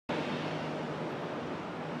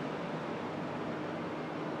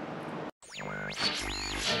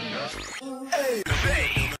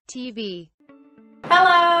TV. Hello!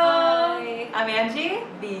 Hi. I'm Angie,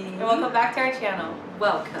 B. and welcome back to our channel.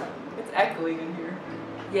 Welcome. It's echoing in here.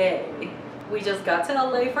 Yay. We just got to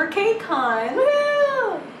LA for KCON.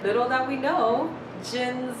 Woo! Little that we know,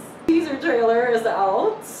 Jin's teaser trailer is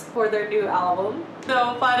out for their new album.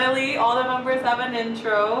 So finally, all the members have an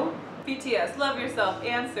intro. BTS, Love Yourself,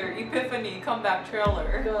 Answer, Epiphany, Comeback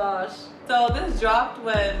trailer. Gosh. So this dropped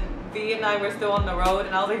when V and I were still on the road,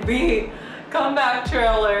 and I was like, V, comeback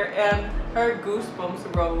trailer, and her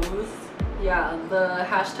goosebumps rose. Yeah, the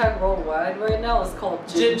hashtag worldwide right now is called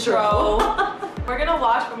Jintro. We're gonna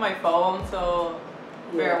watch from my phone, so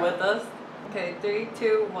bear Yeah. with us. Okay, 3,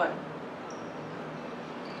 2, 1.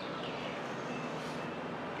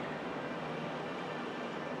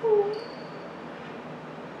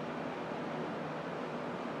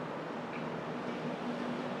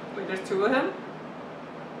 Wait, there's 2 of him?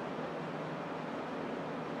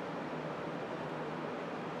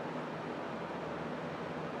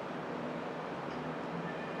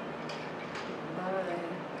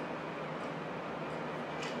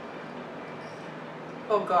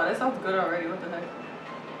 Oh god, it sounds good already. What the heck?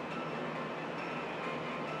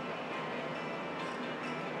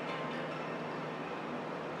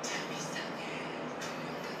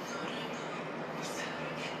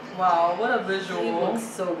 Wow, what a He visual. looks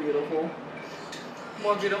so beautiful.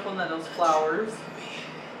 More beautiful than those flowers.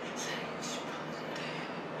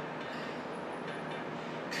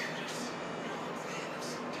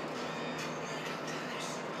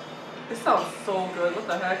 This sounds so good. What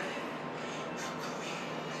the heck?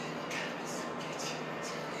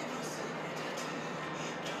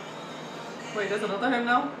 Wait, there's another hymn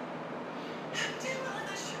now?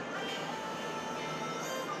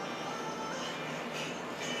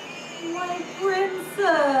 My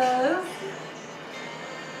princess!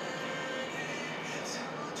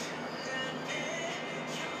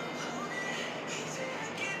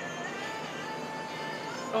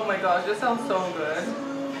 Oh my gosh, this sounds so good.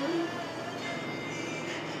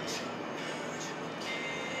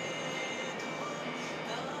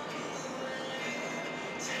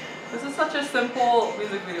 This is such a simple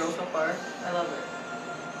music video so far. I love it.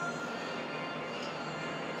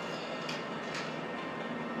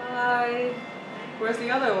 Hi. Where's the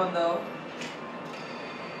other one though?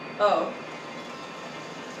 Oh.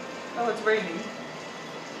 Oh, it's raining.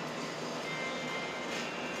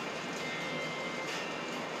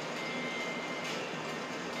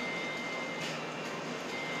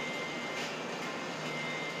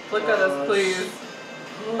 Look at us, please.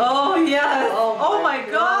 Oh yes! Oh my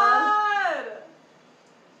god!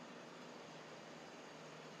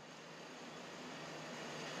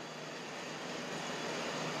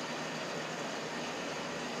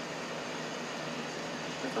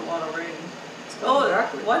 That's a lot of rain. Oh,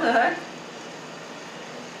 Exactly. what the heck?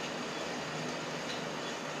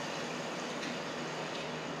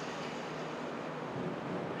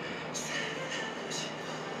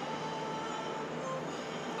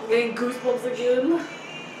 I'm getting goosebumps again.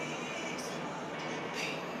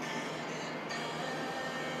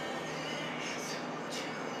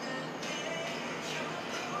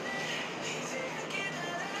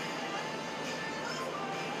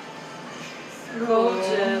 Oh,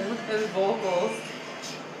 Jin. His vocals.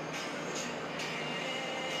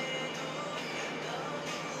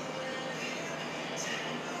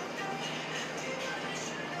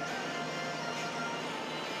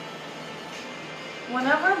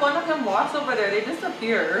 Whenever one of them walks over there, they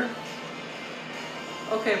disappear.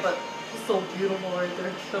 Okay, but It's so beautiful right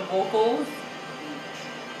there. the vocals.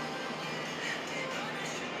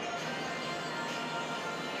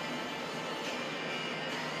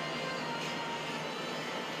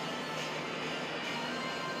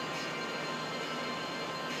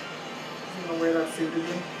 I'm gonna wear that suit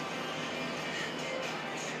again.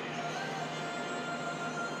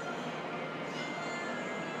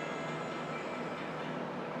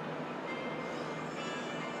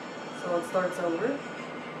 So it starts over.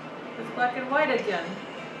 It's black and white again.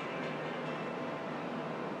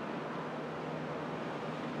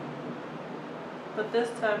 But this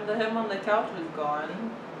time the him on the couch is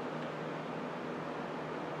gone.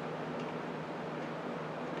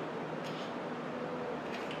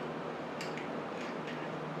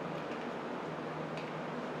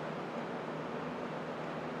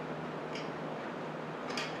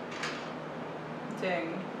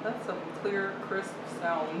 Dang, that's some clear, crisp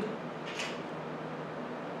sound.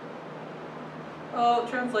 Oh,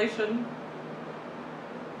 translation.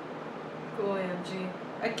 Go Angie.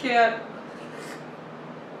 I can't.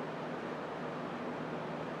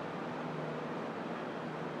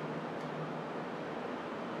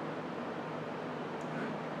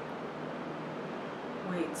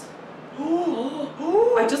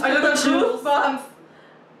 just I got the got chills. goosebumps.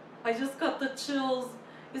 I just got the chills.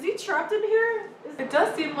 Is he trapped in here? It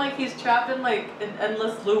does seem like he's trapped in like an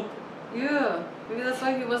endless loop. Yeah, maybe that's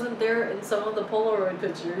why he wasn't there in some of the Polaroid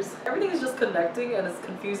pictures. Everything is just connecting and it's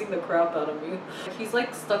confusing the crap out of me. He's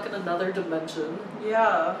like stuck in another dimension.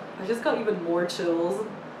 Yeah. I just got even more chills.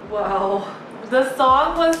 Wow. The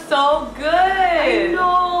song was so good. I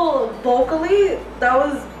know. Vocally, that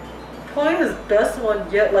was probably his best one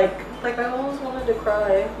yet. Like I almost wanted to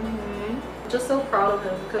cry. Just so proud of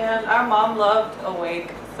him. And our mom loved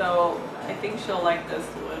Awake, so I think she'll like this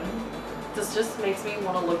one. This just makes me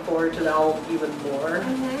want to look forward to the album even more.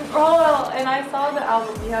 Oh, and I saw the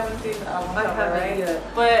album. You haven't seen the album I cover, haven't right? yet.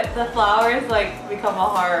 But the flowers like become a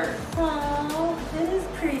heart. Oh, it is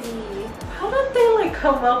pretty. How did they like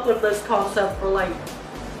come up with this concept for like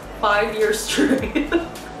 5 years straight?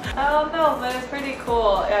 I don't know, but it's pretty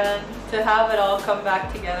cool, and to have it all come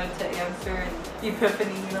back together to answer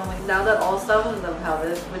Epiphany, you know, like Now that all 7 of them have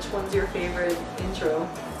it, which one's your favorite intro?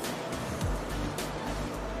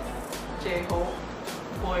 J-Hope,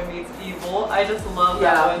 Boy Meets Evil. I just love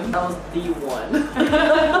that one. That was the one.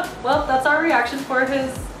 Well, that's our reaction for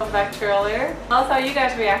his Comeback trailer. Tell us how you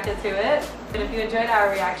guys reacted to it. And if you enjoyed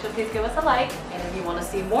our reaction, please give us a like. And if you want to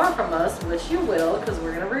see more from us, which you will, because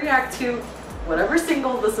we're going to react to whatever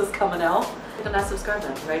single this is coming out, hit that subscribe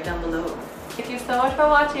button right down below. Thank you so much for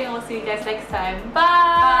watching, and we'll see you guys next time.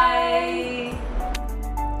 Bye!